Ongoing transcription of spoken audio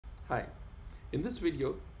Hi, in this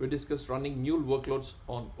video we discuss running Mule workloads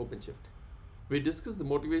on OpenShift. We discuss the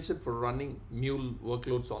motivation for running Mule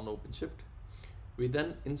workloads on OpenShift. We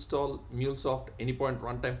then install MuleSoft Anypoint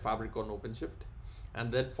Runtime Fabric on OpenShift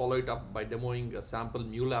and then follow it up by demoing a sample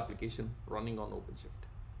Mule application running on OpenShift.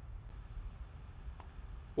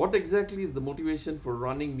 What exactly is the motivation for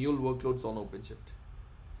running Mule workloads on OpenShift?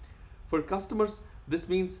 For customers, this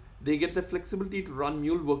means they get the flexibility to run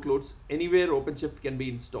Mule workloads anywhere OpenShift can be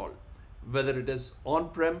installed, whether it is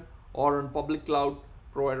on-prem or on public cloud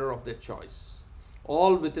provider of their choice,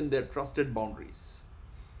 all within their trusted boundaries.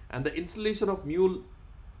 And the installation of Mule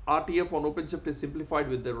RTF on OpenShift is simplified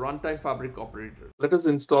with the Runtime Fabric operator. Let us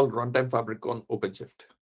install Runtime Fabric on OpenShift.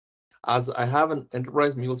 As I have an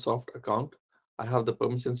Enterprise MuleSoft account, I have the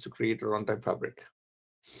permissions to create a Runtime Fabric.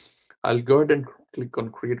 I'll go ahead and click on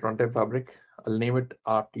Create Runtime Fabric. I'll name it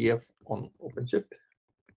RTF on OpenShift.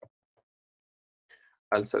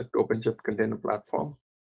 I'll select OpenShift Container Platform.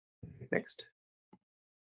 Next.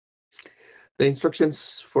 The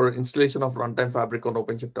instructions for installation of Runtime Fabric on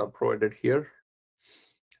OpenShift are provided here.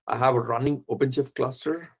 I have a running OpenShift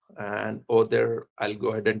cluster, and over there, I'll go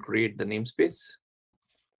ahead and create the namespace.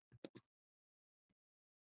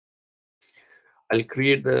 I'll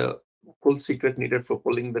create the full secret needed for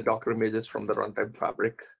pulling the Docker images from the Runtime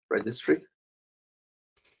Fabric registry.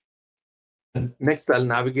 And next, I'll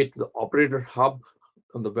navigate to the operator hub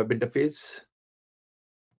on the web interface.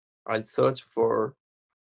 I'll search for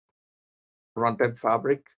Runtime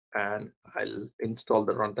Fabric and I'll install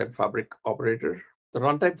the Runtime Fabric operator. The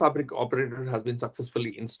Runtime Fabric operator has been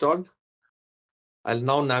successfully installed. I'll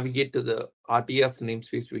now navigate to the RTF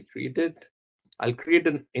namespace we created. I'll create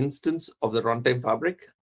an instance of the Runtime Fabric.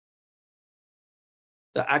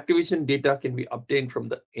 The activation data can be obtained from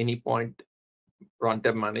the Anypoint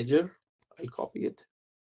Runtime Manager. I'll copy it.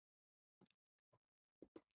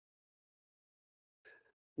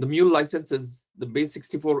 The Mule license is the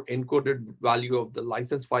base64 encoded value of the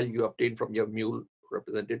license file you obtain from your Mule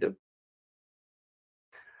representative.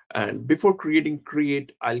 And before creating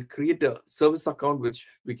create, I'll create a service account which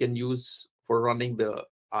we can use for running the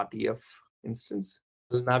RTF instance.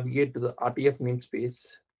 I'll navigate to the RTF namespace.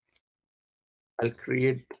 I'll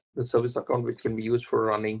create the service account which can be used for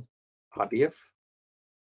running RTF.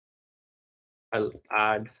 I'll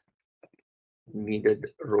add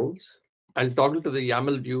needed roles. I'll toggle to the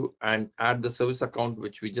YAML view and add the service account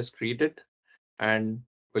which we just created, and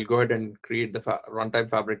we'll go ahead and create the Runtime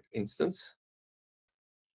Fabric instance.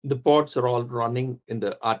 The pods are all running in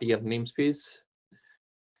the RTF namespace.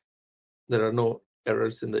 There are no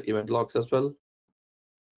errors in the event logs as well.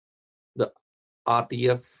 The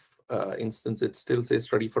RTF instance, it still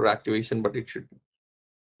says ready for activation, but it should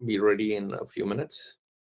be ready in a few minutes.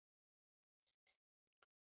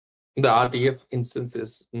 The RTF instance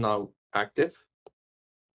is now active.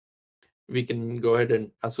 We can go ahead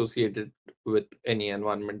and associate it with any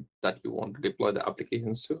environment that you want to deploy the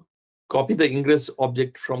applications to. Copy the ingress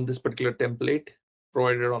object from this particular template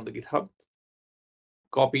provided on the GitHub.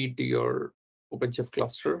 Copy it to your OpenShift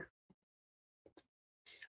cluster.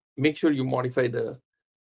 Make sure you modify the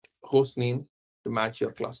host name to match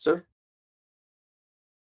your cluster.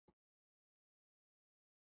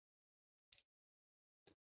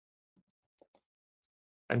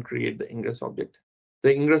 And create the ingress object.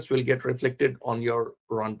 The ingress will get reflected on your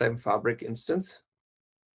Runtime Fabric instance.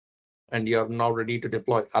 And you are now ready to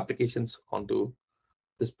deploy applications onto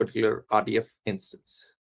this particular RTF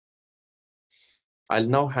instance. I'll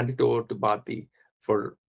now hand it over to Bharti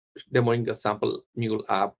for demoing a sample Mule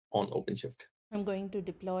app on OpenShift. I'm going to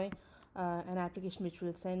deploy an application which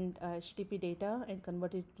will send HTTP data and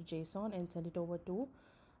convert it to JSON and send it over to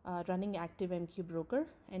running ActiveMQ broker,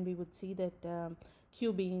 and we would see that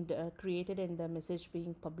queue being created and the message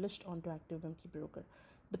being published onto ActiveMQ broker.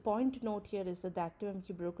 The point to note here is that the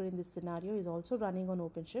ActiveMQ broker in this scenario is also running on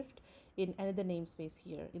OpenShift in another namespace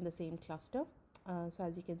here in the same cluster. So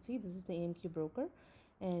as you can see, this is the AMQ broker,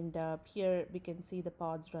 and here we can see the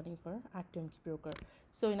pods running for ActiveMQ broker.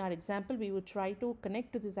 So in our example, we would try to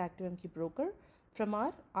connect to this ActiveMQ broker from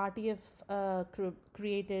our RTF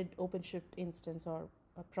created OpenShift instance or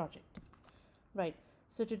project. Right.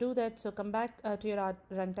 So to do that, so come back to your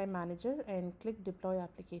runtime manager and click deploy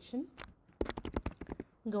application.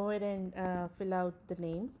 Go ahead and fill out the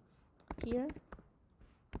name here.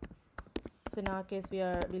 So in our case,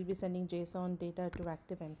 we'll be sending JSON data to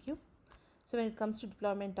ActiveMQ. So when it comes to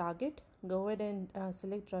deployment target, go ahead and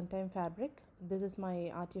select Runtime Fabric. This is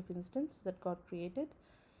my RTF instance that got created.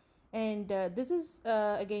 And this is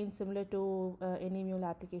again similar to any Mule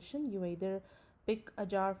application. You either pick a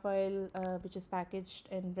jar file which is packaged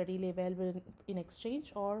and readily available in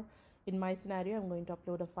Exchange, or in my scenario, I'm going to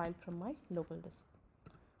upload a file from my local disk.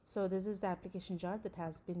 So this is the application jar that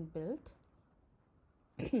has been built.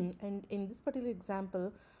 And in this particular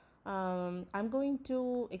example, I'm going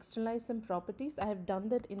to externalize some properties. I have done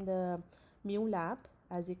that in the Mule app,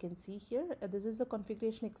 as you can see here. This is the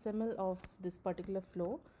configuration XML of this particular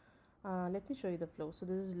flow. Let me show you the flow. So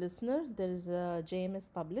this is listener, there is a JMS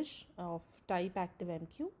publish of type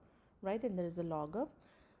ActiveMQ, right? And there is a logger.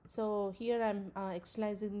 So here I'm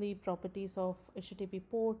externalizing the properties of HTTP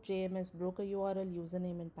port, JMS broker URL,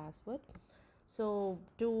 username and password. So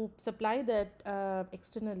to supply that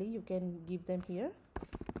externally, you can give them here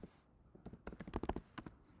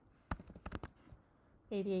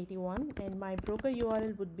 8081, and my broker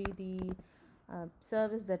URL would be the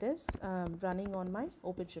service that is running on my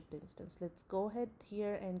OpenShift instance. Let's go ahead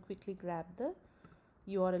here and quickly grab the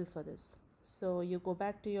URL for this. So you go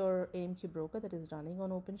back to your AMQ broker that is running on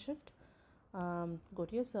OpenShift, go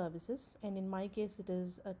to your services, and in my case it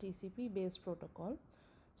is a TCP based protocol.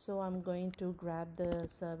 So I'm going to grab the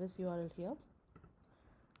service URL here,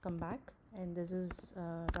 come back, and this is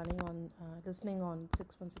running on listening on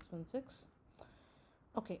 616.1.6.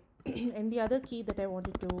 Okay. And the other key that I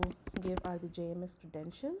wanted to give are the JMS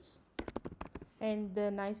credentials. And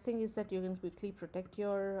the nice thing is that you can quickly protect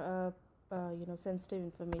your sensitive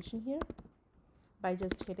information here by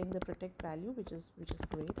just hitting the protect value, which is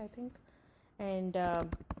great, I think. And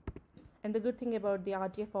the good thing about the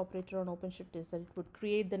RTF operator on OpenShift is that it would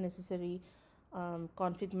create the necessary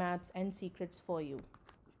config maps and secrets for you,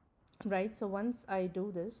 right? So once I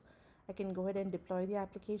do this, I can go ahead and deploy the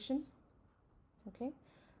application. Okay,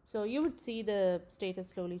 so you would see the status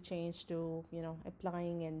slowly change to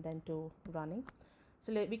applying and then to running.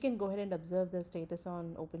 So we can go ahead and observe the status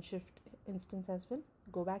on OpenShift instance as well.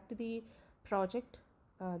 Go back to the project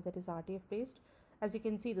that is RTF based. As you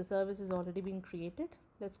can see, the service has already been created.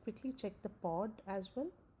 Let's quickly check the pod as well.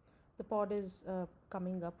 The pod is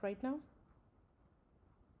coming up right now.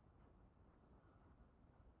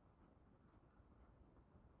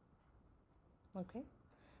 Okay,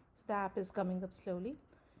 so the app is coming up slowly.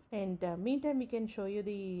 And meantime, we can show you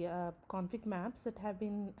the config maps that have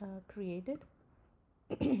been created.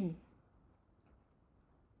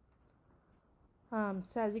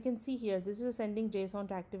 So as you can see here, this is a sending JSON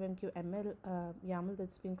to ActiveMQ ML YAML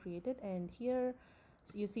that's been created, and here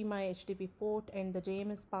you see my HTTP port and the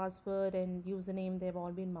JMS password and username. They've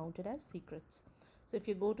all been mounted as secrets. So if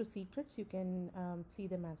you go to secrets, you can see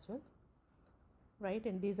them as well, right?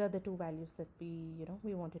 And these are the two values that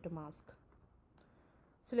we wanted to mask.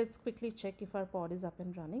 So let's quickly check if our pod is up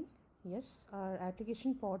and running. Yes, our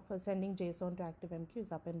application pod for sending JSON to ActiveMQ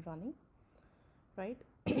is up and running, right?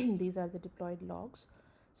 These are the deployed logs.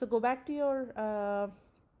 So go back to your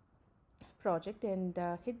project and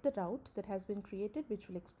hit the route that has been created, which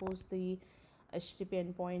will expose the HTTP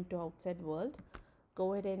endpoint to outside world.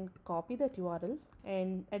 Go ahead and copy that URL,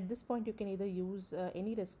 and at this point you can either use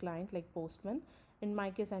any REST client like Postman. In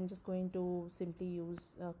my case, I'm just going to simply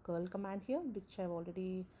use a curl command here, which I've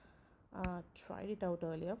already tried it out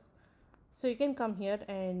earlier. So you can come here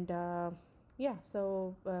and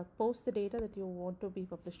post the data that you want to be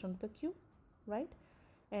published onto the queue, right?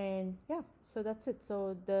 And yeah, so that's it.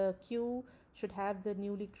 So the queue should have the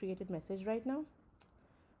newly created message right now.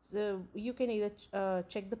 So you can either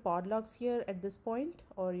check the pod logs here at this point,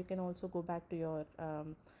 or you can also go back to your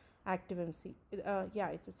ActiveMC. Yeah,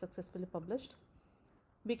 it is successfully published.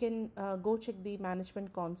 We can go check the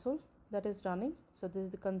management console that is running. So this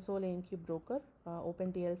is the console AMQ broker,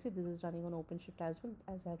 OpenTLC. This is running on OpenShift as well,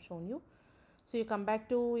 as I've shown you. So you come back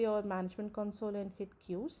to your management console and hit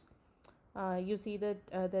queues. You see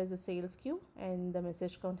that there's a sales queue, and the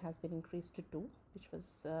message count has been increased to 2,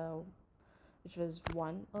 which was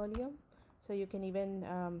 1 earlier. So you can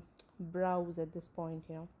even browse at this point,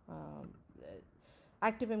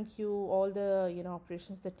 ActiveMQ, all the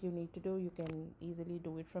operations that you need to do, you can easily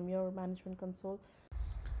do it from your management console.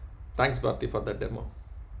 Thanks, Bharti, for that demo.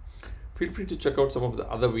 Feel free to check out some of the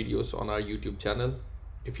other videos on our YouTube channel.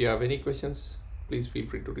 If you have any questions, please feel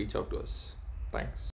free to reach out to us. Thanks.